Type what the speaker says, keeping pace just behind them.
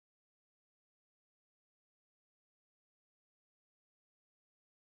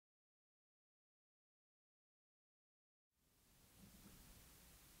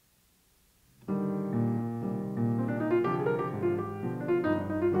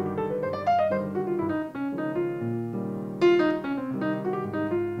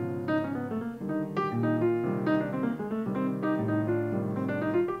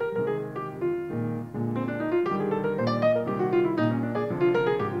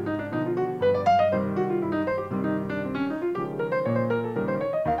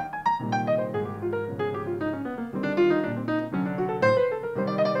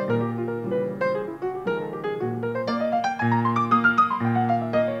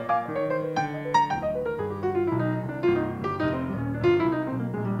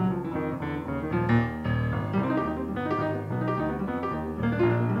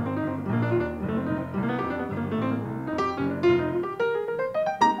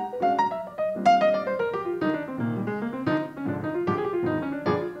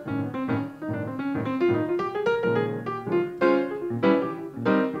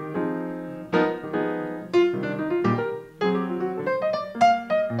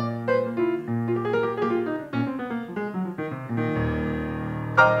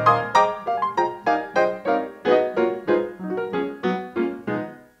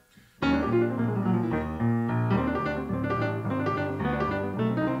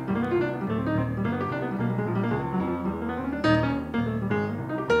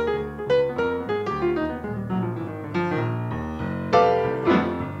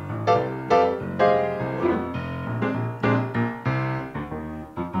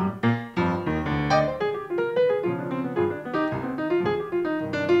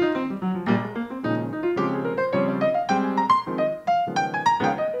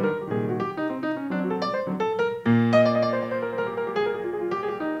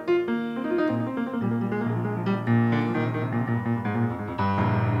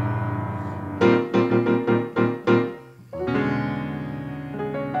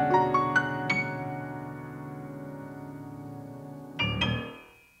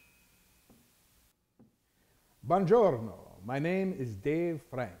Buongiorno, my name is Dave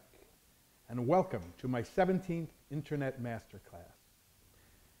Frank, and welcome to my 17th Internet Masterclass.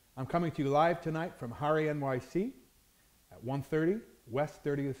 I'm coming to you live tonight from Harry, NYC at 130 West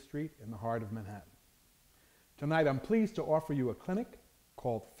 30th Street in the heart of Manhattan. Tonight I'm pleased to offer you a clinic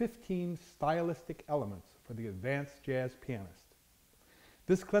called 15 Stylistic Elements for the Advanced Jazz Pianist.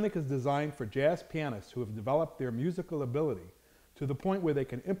 This clinic is designed for jazz pianists who have developed their musical ability to the point where they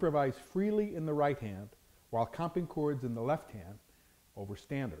can improvise freely in the right hand while comping chords in the left hand over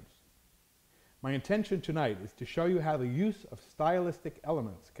standards. My intention tonight is to show you how the use of stylistic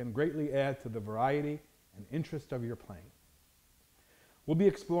elements can greatly add to the variety and interest of your playing. We'll be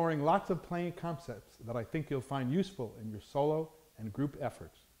exploring lots of playing concepts that I think you'll find useful in your solo and group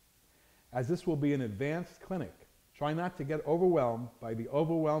efforts. As this will be an advanced clinic, try not to get overwhelmed by the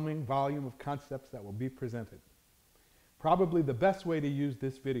overwhelming volume of concepts that will be presented. Probably the best way to use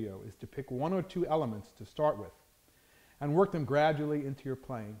this video is to pick one or two elements to start with and work them gradually into your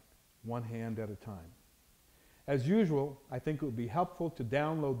playing, one hand at a time. As usual, I think it would be helpful to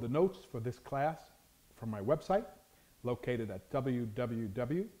download the notes for this class from my website, located at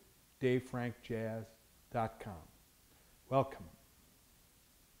www.davefrankjazz.com. Welcome.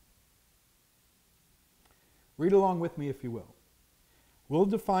 Read along with me if you will. We'll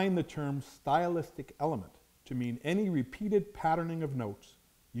define the term stylistic element to mean any repeated patterning of notes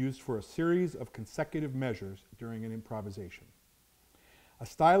used for a series of consecutive measures during an improvisation. A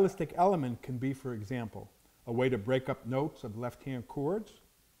stylistic element can be, for example, a way to break up notes of left-hand chords,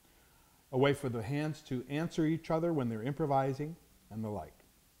 a way for the hands to answer each other when they're improvising, and the like.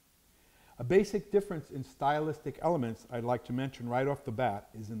 A basic difference in stylistic elements I'd like to mention right off the bat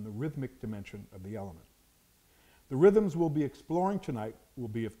is in the rhythmic dimension of the element. The rhythms we'll be exploring tonight will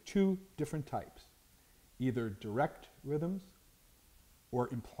be of two different types, either direct rhythms or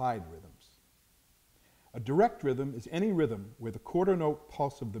implied rhythms. A direct rhythm is any rhythm where the quarter note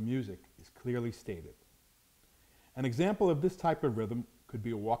pulse of the music is clearly stated. An example of this type of rhythm could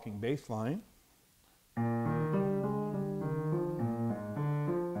be a walking bass line,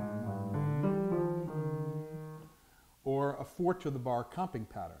 or a 4-to-the-bar comping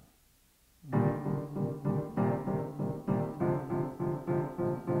pattern.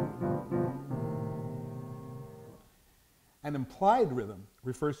 An implied rhythm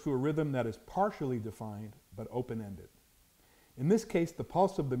refers to a rhythm that is partially defined but open-ended. In this case, the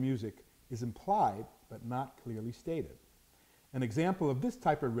pulse of the music is implied but not clearly stated. An example of this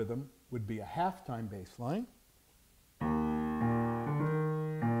type of rhythm would be a half-time bass line,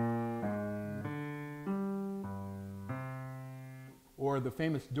 or the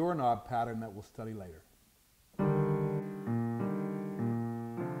famous doorknob pattern that we'll study later.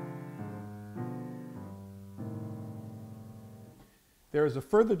 There is a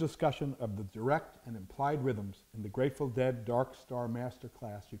further discussion of the direct and implied rhythms in the Grateful Dead Dark Star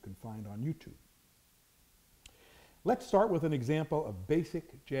Masterclass you can find on YouTube. Let's start with an example of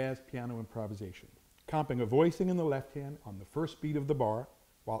basic jazz piano improvisation, comping a voicing in the left hand on the first beat of the bar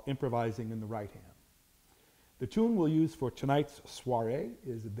while improvising in the right hand. The tune we'll use for tonight's soiree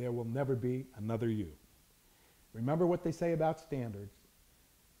is There Will Never Be Another You. Remember what they say about standards.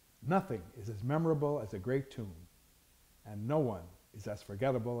 Nothing is as memorable as a great tune, and no one is as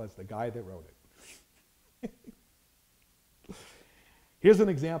forgettable as the guy that wrote it. Here's an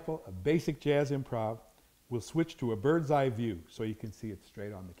example of basic jazz improv. We'll switch to a bird's eye view so you can see it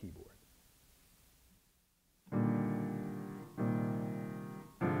straight on the keyboard.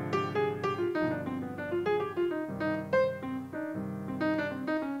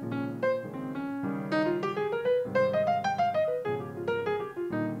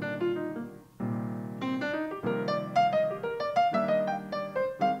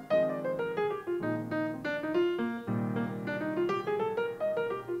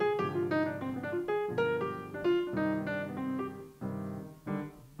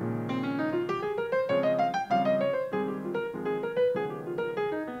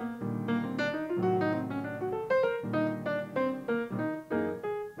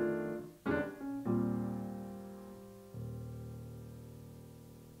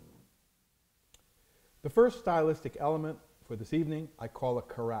 The first stylistic element for this evening I call a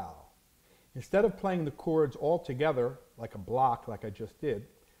chorale. Instead of playing the chords all together like a block like I just did,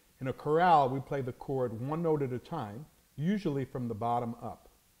 in a chorale we play the chord one note at a time, usually from the bottom up.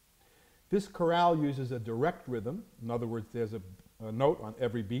 This chorale uses a direct rhythm, in other words there's a note on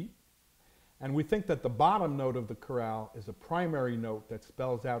every beat, and we think that the bottom note of the chorale is a primary note that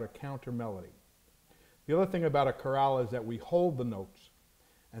spells out a counter melody. The other thing about a chorale is that we hold the notes,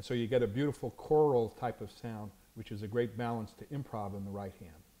 and so you get a beautiful choral type of sound, which is a great balance to improv in the right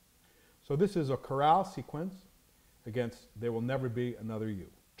hand. So this is a chorale sequence against There Will Never Be Another You.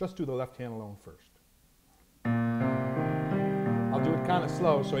 Just do the left hand alone first. I'll do it kind of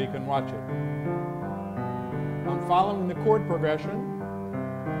slow so you can watch it. I'm following the chord progression.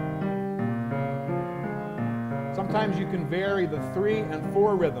 Sometimes you can vary the 3 and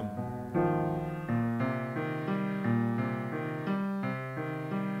 4 rhythm.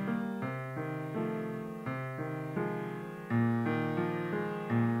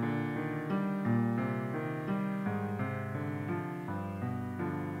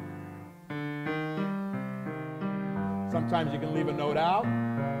 Sometimes you can leave a note out.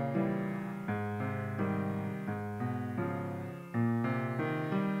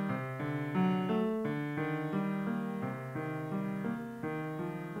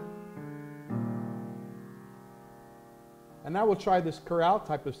 And now we'll try this chorale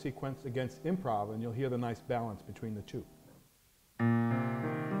type of sequence against improv, and you'll hear the nice balance between the two.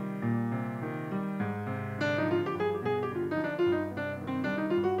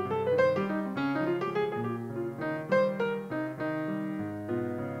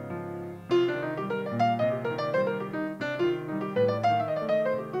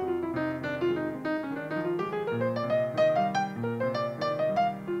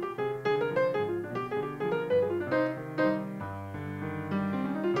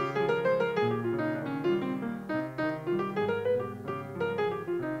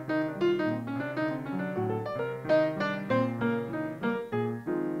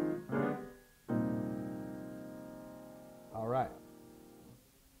 All right.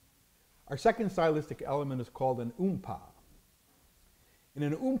 Our second stylistic element is called an oompa. In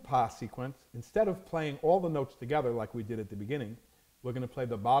an oompa sequence, instead of playing all the notes together like we did at the beginning, we're going to play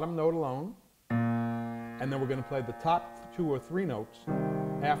the bottom note alone, and then we're going to play the top 2 or 3 notes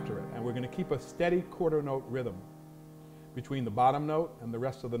after it. And we're going to keep a steady quarter note rhythm between the bottom note and the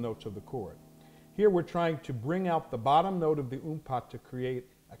rest of the notes of the chord. Here we're trying to bring out the bottom note of the oompa to create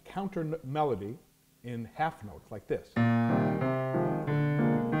a counter melody in half notes like this.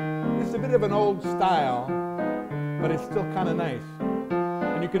 It's a bit of an old style, but it's still kind of nice.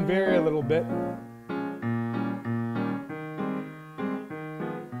 And you can vary a little bit.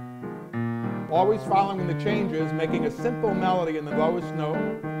 Always following the changes, making a simple melody in the lowest note,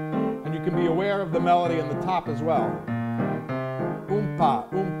 and you can be aware of the melody in the top as well. Oompa,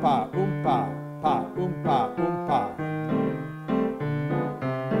 oompa, oompa, pa, oompa, oompa.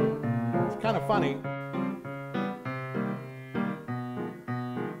 It's kind of funny.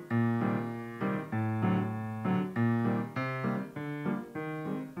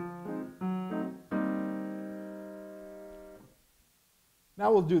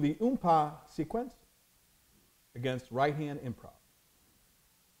 Now we'll do the oompa sequence against right hand improv.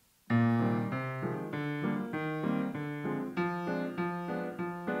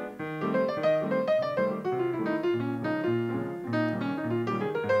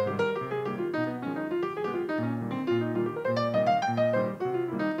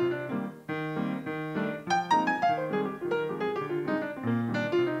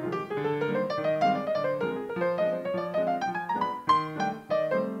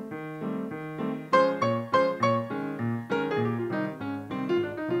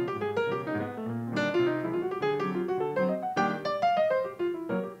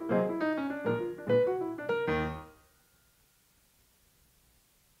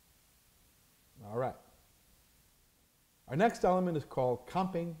 All right. Our next element is called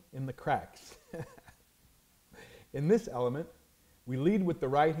comping in the cracks. In this element, we lead with the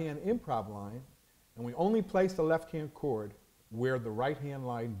right hand improv line, and we only place the left hand chord where the right hand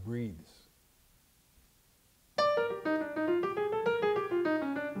line breathes.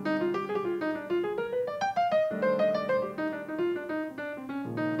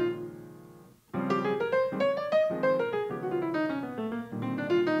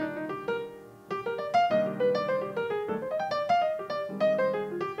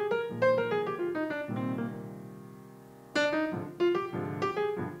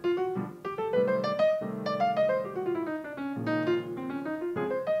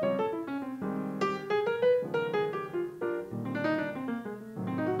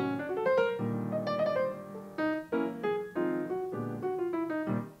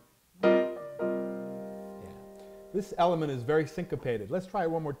 This element is very syncopated. Let's try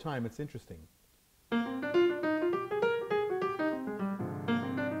it one more time. It's interesting.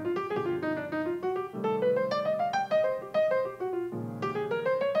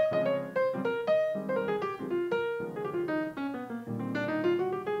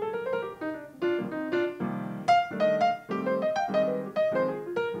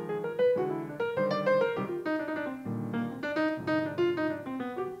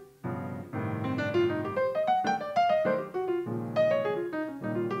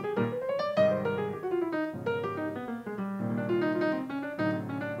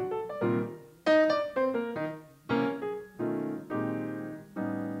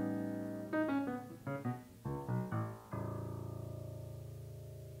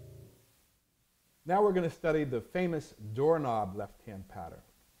 Now we're going to study the famous doorknob left-hand pattern.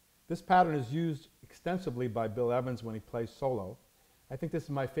 This pattern is used extensively by Bill Evans when he plays solo. I think this is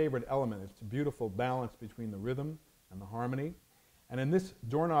my favorite element. It's a beautiful balance between the rhythm and the harmony. And in this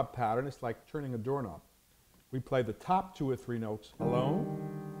doorknob pattern, it's like turning a doorknob. We play the top 2 or 3 notes alone,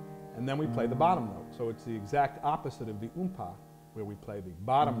 and then we play the bottom note. So it's the exact opposite of the oompa, where we play the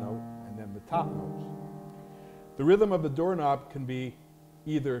bottom note and then the top notes. The rhythm of the doorknob can be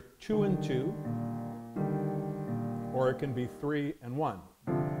either 2 and 2, or it can be 3 and 1.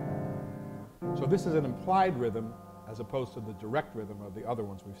 So this is an implied rhythm as opposed to the direct rhythm of the other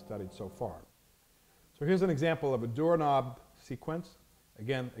ones we've studied so far. So here's an example of a doorknob sequence,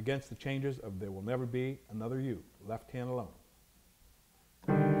 again against the changes of There Will Never Be Another You, left hand alone.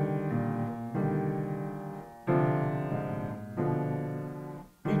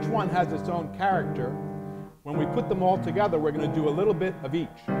 Each one has its own character. When we put them all together, we're going to do a little bit of each,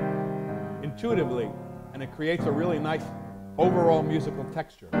 intuitively, and it creates a really nice overall musical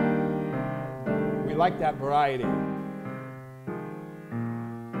texture. We like that variety.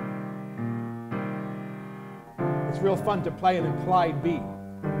 It's real fun to play an implied beat.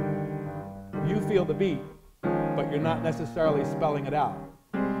 You feel the beat, but you're not necessarily spelling it out.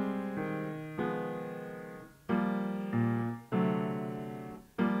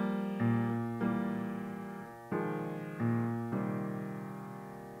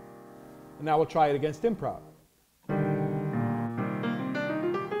 And now we'll try it against improv.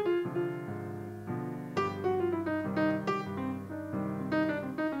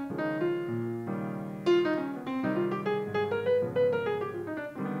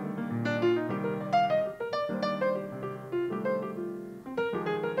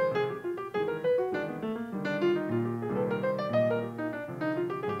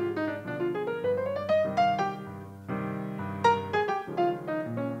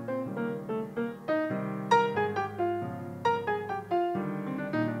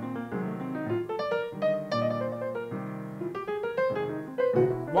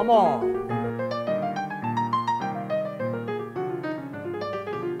 One more.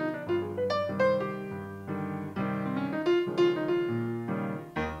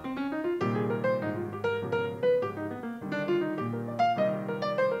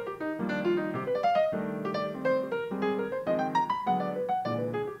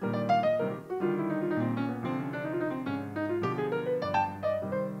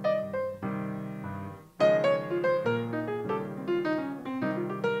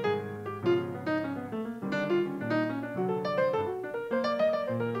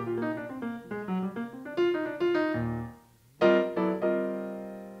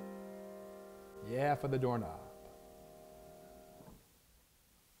 For the doorknob.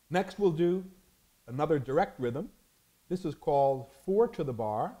 Next we'll do another direct rhythm. This is called 4 to the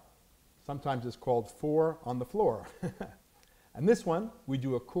bar. Sometimes it's called 4 on the floor. And this one, we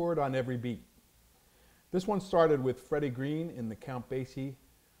do a chord on every beat. This one started with Freddie Green in the Count Basie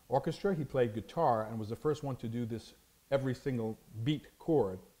Orchestra. He played guitar and was the first one to do this every single beat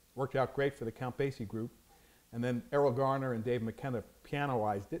chord. Worked out great for the Count Basie group. And then Errol Garner and Dave McKenna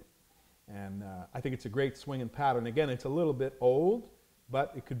pianoized it. And I think it's a great swinging pattern. Again, it's a little bit old,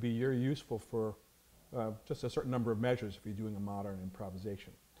 but it could be very useful for just a certain number of measures if you're doing a modern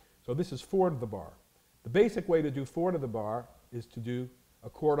improvisation. So this is 4 to the bar. The basic way to do 4 to the bar is to do a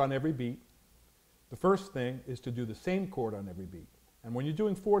chord on every beat. The first thing is to do the same chord on every beat. And when you're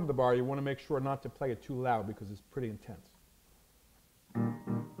doing 4 to the bar, you want to make sure not to play it too loud because it's pretty intense.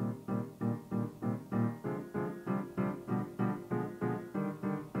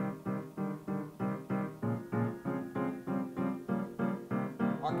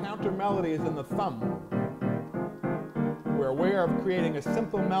 Our counter melody is in the thumb. We're aware of creating a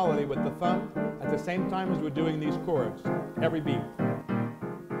simple melody with the thumb at the same time as we're doing these chords, every beat.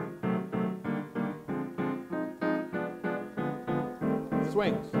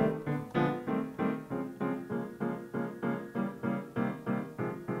 Swings.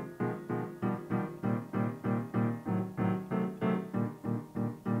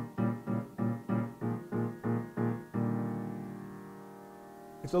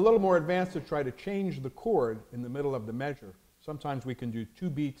 It's a little more advanced to try to change the chord in the middle of the measure. Sometimes we can do 2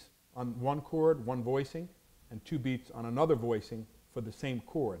 beats on one chord, one voicing, and 2 beats on another voicing for the same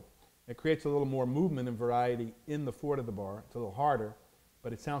chord. It creates a little more movement and variety in the 4 to the bar. It's a little harder,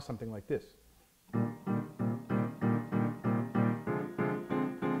 but it sounds something like this.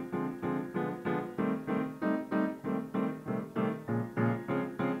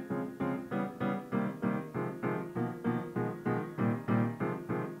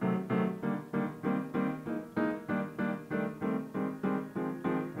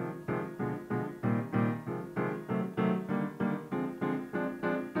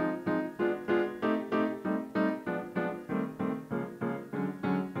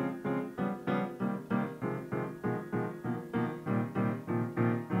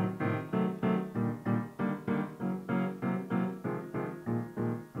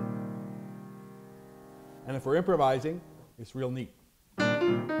 if we're improvising, it's real neat.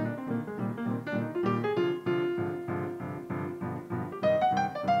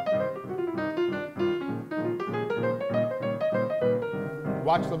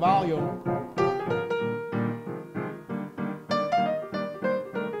 Watch the volume.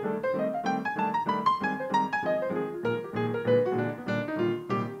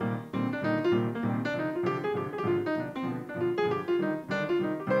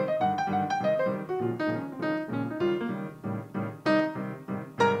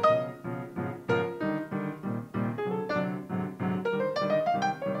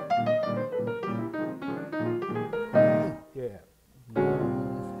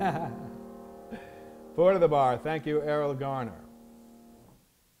 Four to the bar. Thank you, Errol Garner.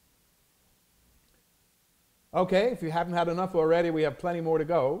 Okay, if you haven't had enough already, we have plenty more to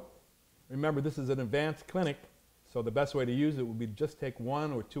go. Remember, this is an advanced clinic, so the best way to use it would be to just take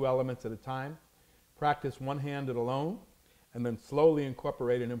one or two elements at a time, practice one-handed alone, and then slowly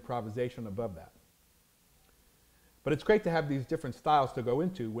incorporate an improvisation above that. But it's great to have these different styles to go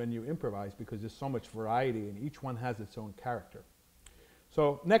into when you improvise because there's so much variety and each one has its own character.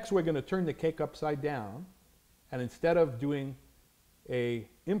 So next we're going to turn the cake upside down, and instead of doing a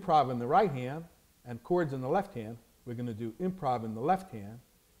improv in the right hand and chords in the left hand, we're going to do improv in the left hand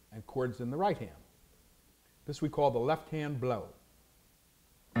and chords in the right hand. This we call the left hand blow.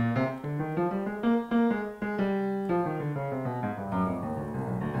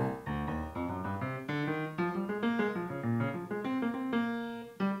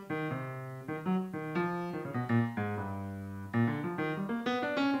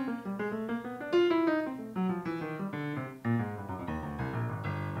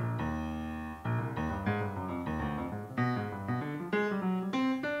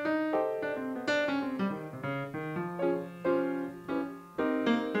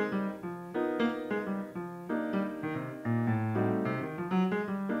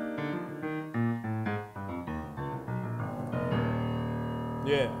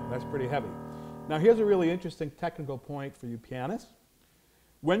 Yeah, that's pretty heavy. Now here's a really interesting technical point for you pianists.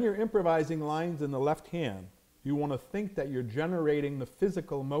 When you're improvising lines in the left hand, you want to think that you're generating the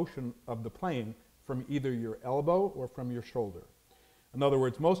physical motion of the playing from either your elbow or from your shoulder. In other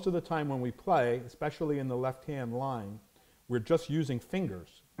words, most of the time when we play, especially in the left hand line, we're just using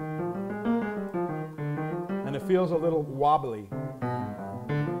fingers. And it feels a little wobbly,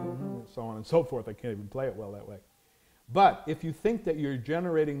 so on and so forth. I can't even play it well that way. But if you think that you're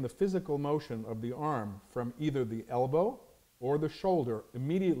generating the physical motion of the arm from either the elbow or the shoulder,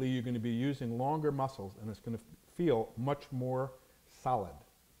 immediately you're going to be using longer muscles and it's going to feel much more solid.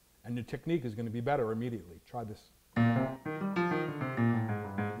 And your technique is going to be better immediately. Try this. I'm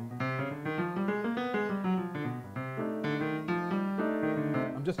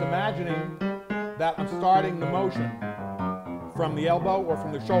just imagining that I'm starting the motion from the elbow or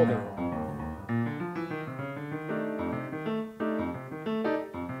from the shoulder.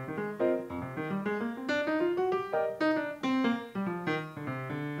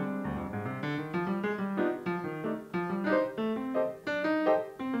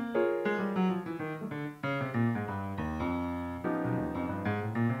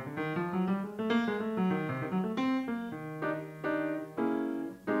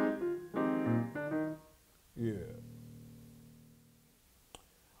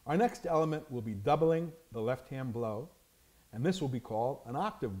 Our next element will be doubling the left-hand blow, and this will be called an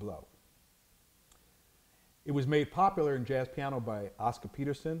octave blow. It was made popular in jazz piano by Oscar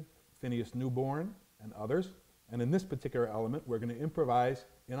Peterson, Phineas Newborn, and others, and in this particular element we're going to improvise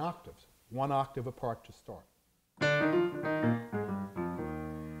in octaves, one octave apart to start.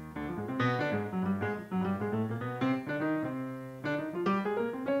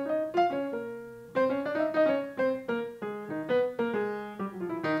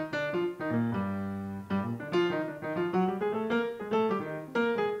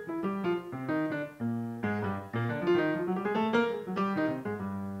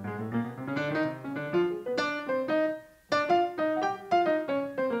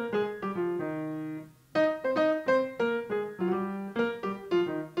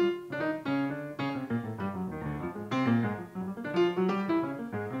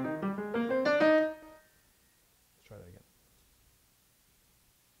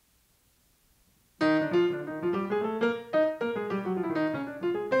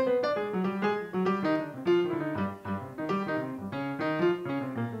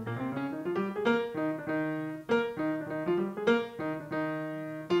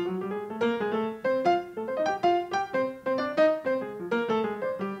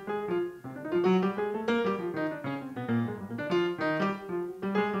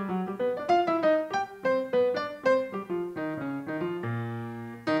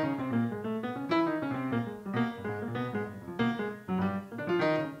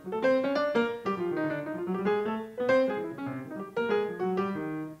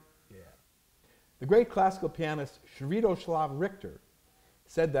 great classical pianist Sviatoslav Richter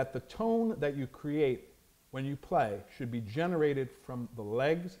said that the tone that you create when you play should be generated from the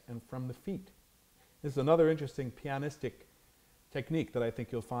legs and from the feet. This is another interesting pianistic technique that I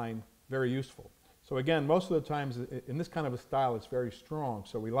think you'll find very useful. So again, most of the times in this kind of a style it's very strong,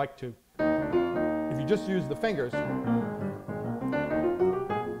 so we like to, if you just use the fingers,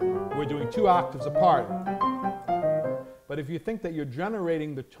 we're doing 2 octaves apart. But if you think that you're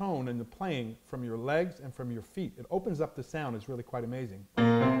generating the tone and the playing from your legs and from your feet, it opens up the sound. It's really quite amazing.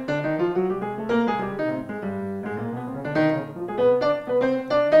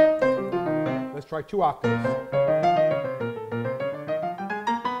 Let's try 2 octaves.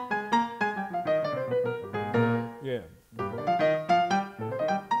 Yeah.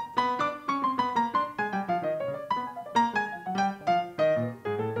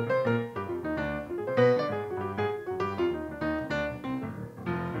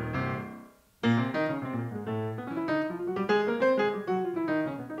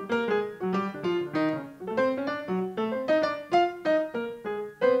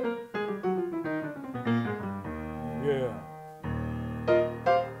 Yeah.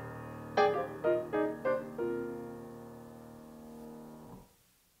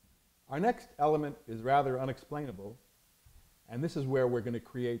 Our next element is rather unexplainable, and this is where we're going to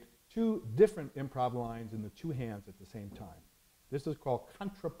create 2 different improv lines in the 2 hands at the same time. This is called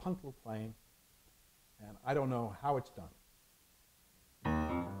contrapuntal playing, and I don't know how it's done.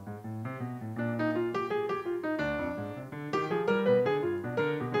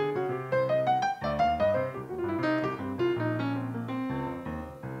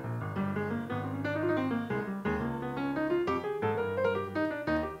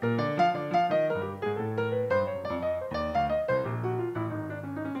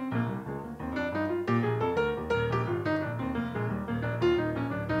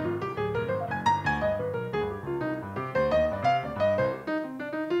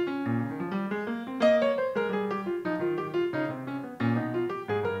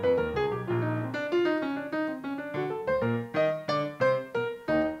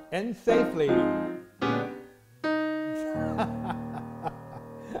 End safely.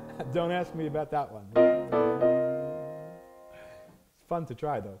 Don't ask me about that one. It's fun to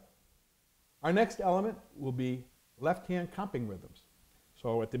try, though. Our next element will be left-hand comping rhythms.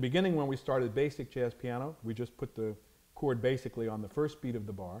 So at the beginning, when we started basic jazz piano, we just put the chord basically on the first beat of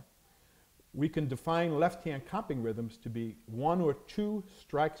the bar. We can define left-hand comping rhythms to be 1 or 2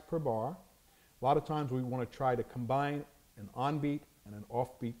 strikes per bar. A lot of times we want to try to combine an on-beat and an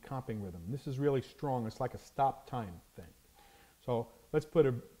offbeat comping rhythm. This is really strong. It's like a stop time thing. So let's put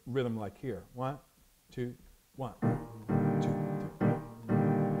a rhythm like here. 1, 2, 1, 2, 3.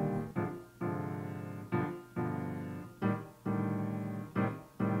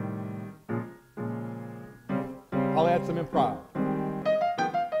 I'll add some improv.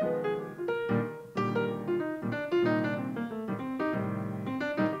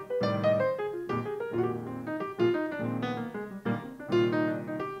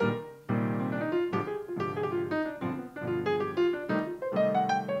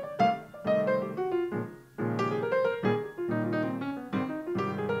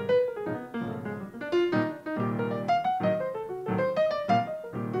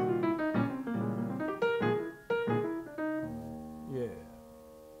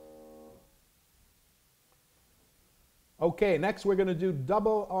 Okay, next we're going to do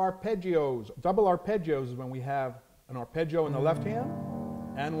double arpeggios. Double arpeggios is when we have an arpeggio in the left hand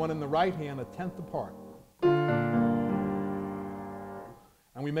and one in the right hand, a tenth apart. And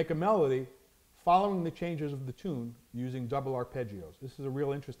we make a melody following the changes of the tune using double arpeggios. This is a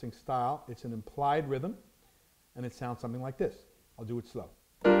real interesting style. It's an implied rhythm, and it sounds something like this. I'll do it slow.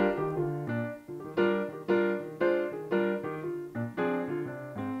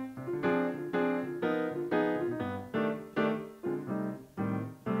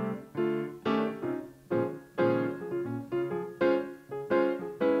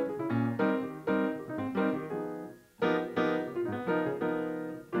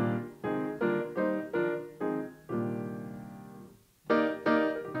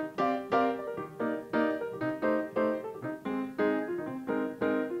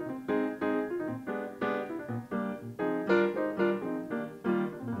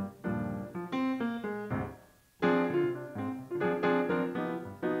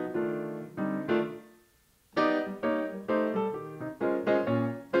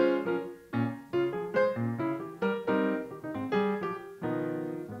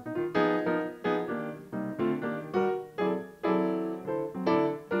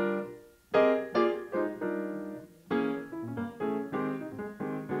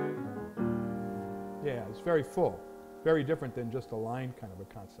 It's very full, very different than just a line kind of a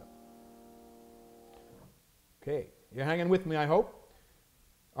concept. Okay, you're hanging with me, I hope.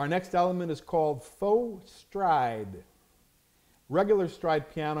 Our next element is called faux stride. Regular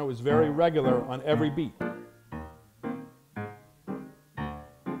stride piano is very regular on every beat.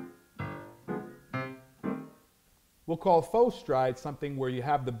 We'll call faux stride something where you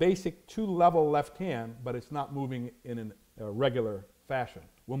have the basic two-level left hand, but it's not moving in a regular fashion.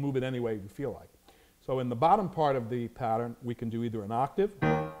 We'll move it any way we feel like. So in the bottom part of the pattern, we can do either an octave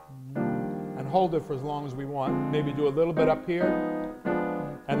and hold it for as long as we want, maybe do a little bit up here,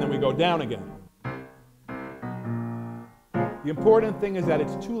 and then we go down again. The important thing is that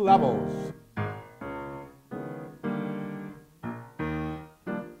it's two levels.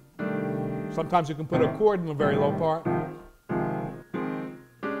 Sometimes you can put a chord in the very low part.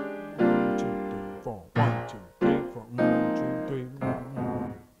 1, 2, 3, 4, 1, 2, 3, 4, 1, 2, 3.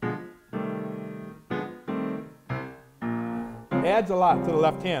 Adds a lot to the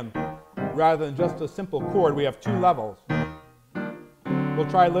left hand. Rather than just a simple chord, we have two levels. We'll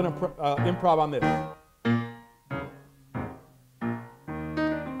try a little improv on this.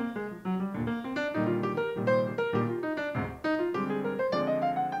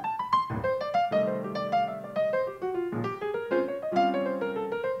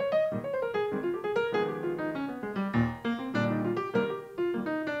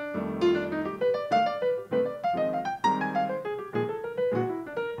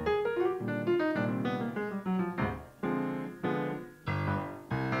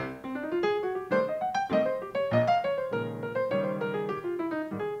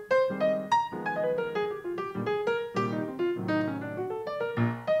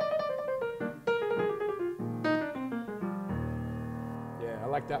 I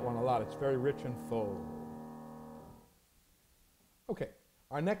like that one a lot. It's very rich and full. Okay,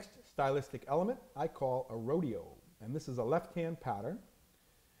 our next stylistic element I call a rodeo. And this is a left-hand pattern,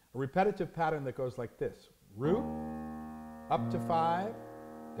 a repetitive pattern that goes like this. Root, up to 5,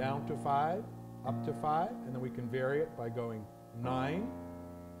 down to 5, up to 5, and then we can vary it by going 9,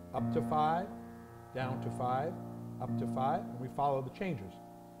 up to 5, down to 5, up to 5, and we follow the changes.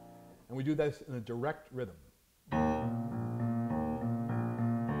 And we do this in a direct rhythm.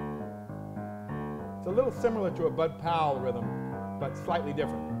 It's a little similar to a Bud Powell rhythm, but slightly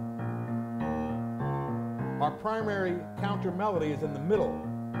different. Our primary counter melody is in the middle.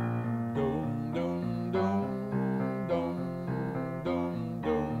 Dum, dum, dum, dum, dum,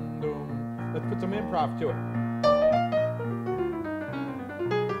 dum, dum. Let's put some improv to it.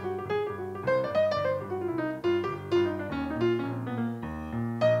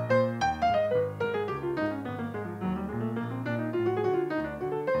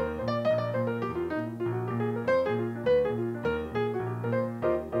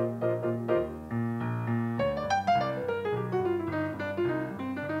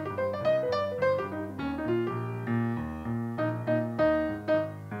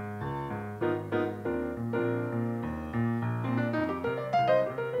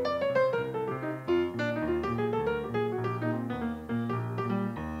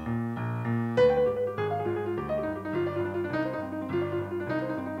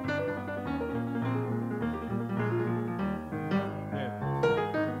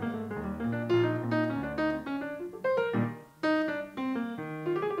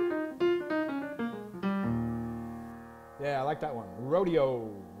 Yeah, I like that one. Rodeo.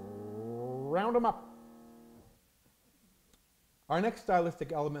 Round 'em up. Our next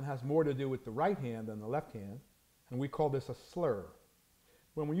stylistic element has more to do with the right hand than the left hand, and we call this a slur.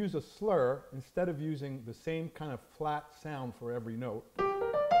 When we use a slur, instead of using the same kind of flat sound for every note,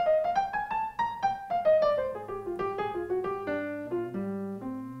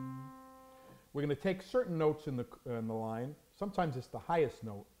 we're going to take certain notes in the line, sometimes it's the highest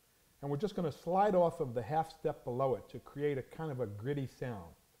note, and we're just going to slide off of the half step below it to create a kind of a gritty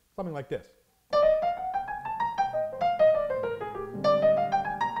sound. Something like this.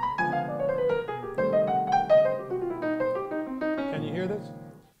 Can you hear this?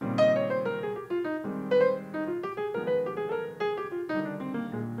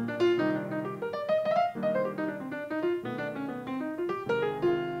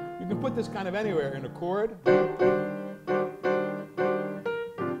 You can put this kind of anywhere in a chord.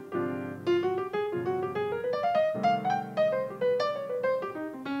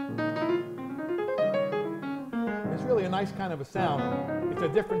 It's really a nice kind of a sound. It's a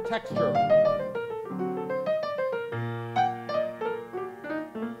different texture.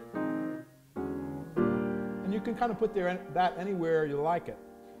 And you can kind of put that anywhere you like it.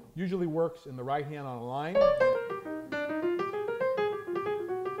 Usually works in the right hand on a line.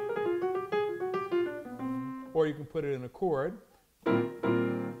 or you can put it in a chord.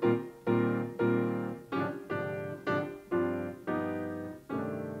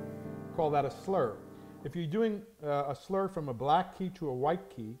 Call that a slur. If you're doing a slur from a black key to a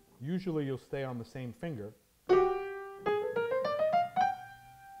white key, usually you'll stay on the same finger.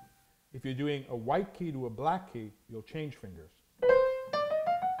 If you're doing a white key to a black key, you'll change fingers.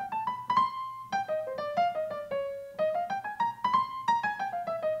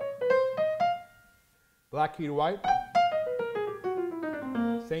 Black key to white,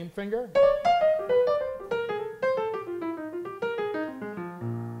 same finger.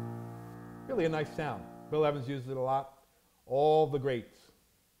 Really a nice sound. Bill Evans uses it a lot. All the greats.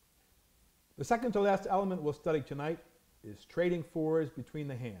 The second to last element we'll study tonight is trading fours between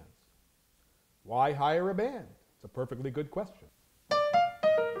the hands. Why hire a band? It's a perfectly good question.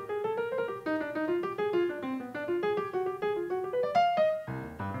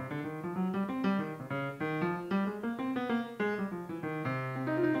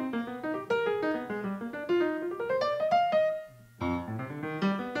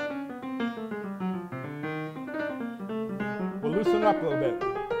 We'll loosen up a little bit.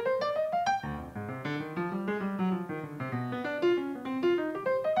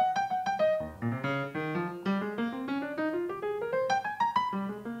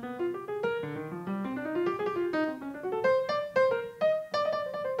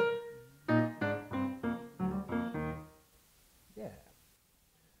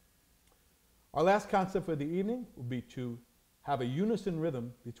 Our last concept for the evening will be to have a unison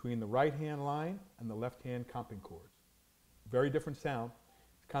rhythm between the right hand line and the left hand comping chords. Very different sound.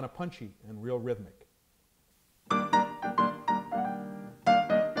 It's kind of punchy and real rhythmic.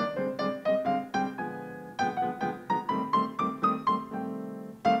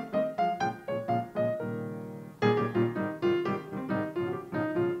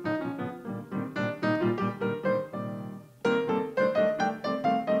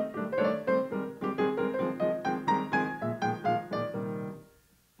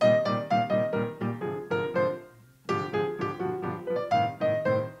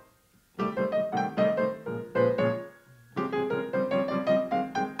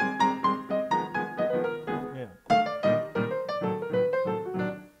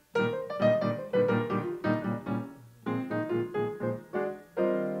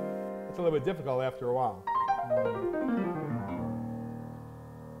 It's a little bit difficult after a while.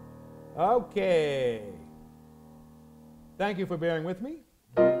 Okay. Thank you for bearing with me.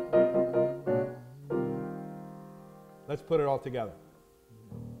 Let's put it all together.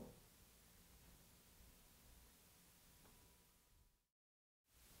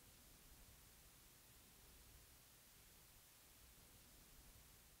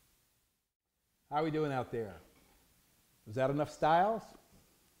 How are we doing out there? Was that enough styles?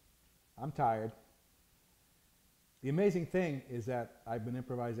 I'm tired. The amazing thing is that I've been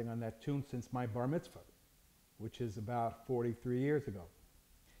improvising on that tune since my bar mitzvah, which is about 43 years ago.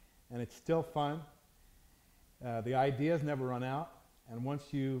 And it's still fun. The ideas never run out. And once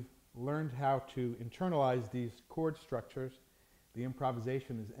you've learned how to internalize these chord structures, the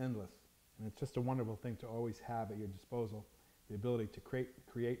improvisation is endless. And it's just a wonderful thing to always have at your disposal, the ability to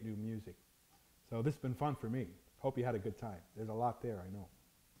create new music. So this has been fun for me. Hope you had a good time. There's a lot there, I know.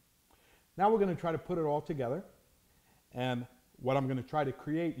 Now we're going to try to put it all together. And what I'm going to try to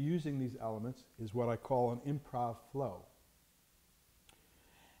create using these elements is what I call an improv flow.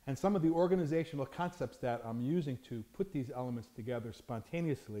 And some of the organizational concepts that I'm using to put these elements together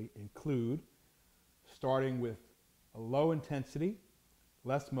spontaneously include starting with a low intensity,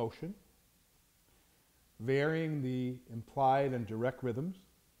 less motion, varying the implied and direct rhythms,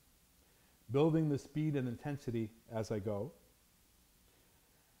 building the speed and intensity as I go,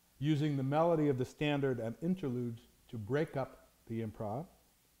 using the melody of the standard and interludes to break up the improv,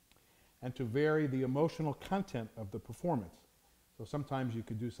 and to vary the emotional content of the performance. So sometimes you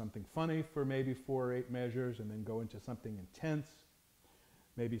could do something funny for maybe 4 or 8 measures and then go into something intense,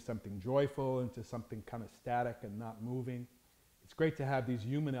 maybe something joyful into something kind of static and not moving. It's great to have these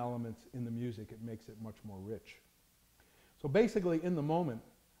human elements in the music. It makes it much more rich. So basically in the moment,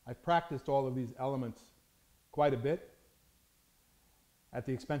 I've practiced all of these elements quite a bit at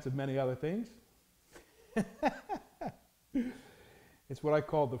the expense of many other things. It's what I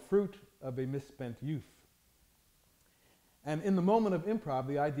call the fruit of a misspent youth. And in the moment of improv,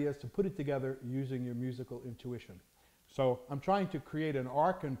 the idea is to put it together using your musical intuition. So I'm trying to create an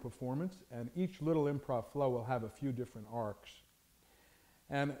arc in performance, and each little improv flow will have a few different arcs.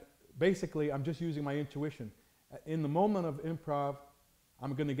 And basically, I'm just using my intuition. In the moment of improv,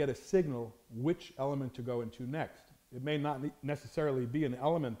 I'm going to get a signal which element to go into next. It may not necessarily be an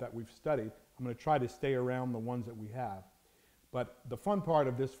element that we've studied. I'm going to try to stay around the ones that we have. But the fun part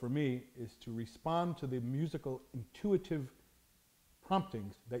of this for me is to respond to the musical intuitive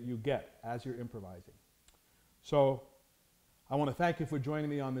promptings that you get as you're improvising. So I want to thank you for joining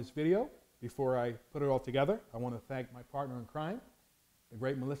me on this video. Before I put it all together, I want to thank my partner in crime, the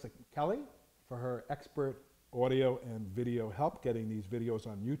great Melissa Kelly, for her expert audio and video help getting these videos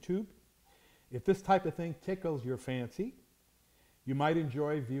on YouTube. If this type of thing tickles your fancy, you might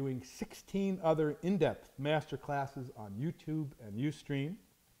enjoy viewing 16 other in-depth master classes on YouTube and Ustream.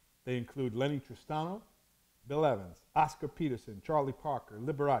 They include Lenny Tristano, Bill Evans, Oscar Peterson, Charlie Parker,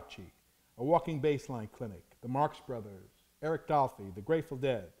 Liberace, A Walking Bassline Clinic, the Marx Brothers, Eric Dolphy, The Grateful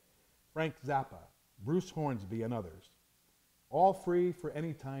Dead, Frank Zappa, Bruce Hornsby, and others. All free for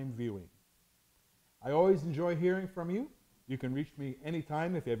anytime viewing. I always enjoy hearing from you. You can reach me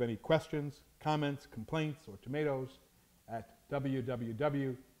anytime if you have any questions, comments, complaints, or tomatoes at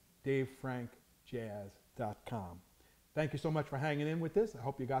www.davefrankjazz.com. Thank you so much for hanging in with this. I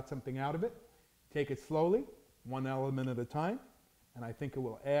hope you got something out of it. Take it slowly, one element at a time, and I think it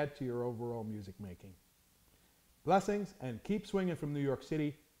will add to your overall music making. Blessings, and keep swinging from New York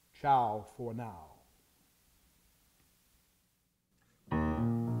City. Ciao for now.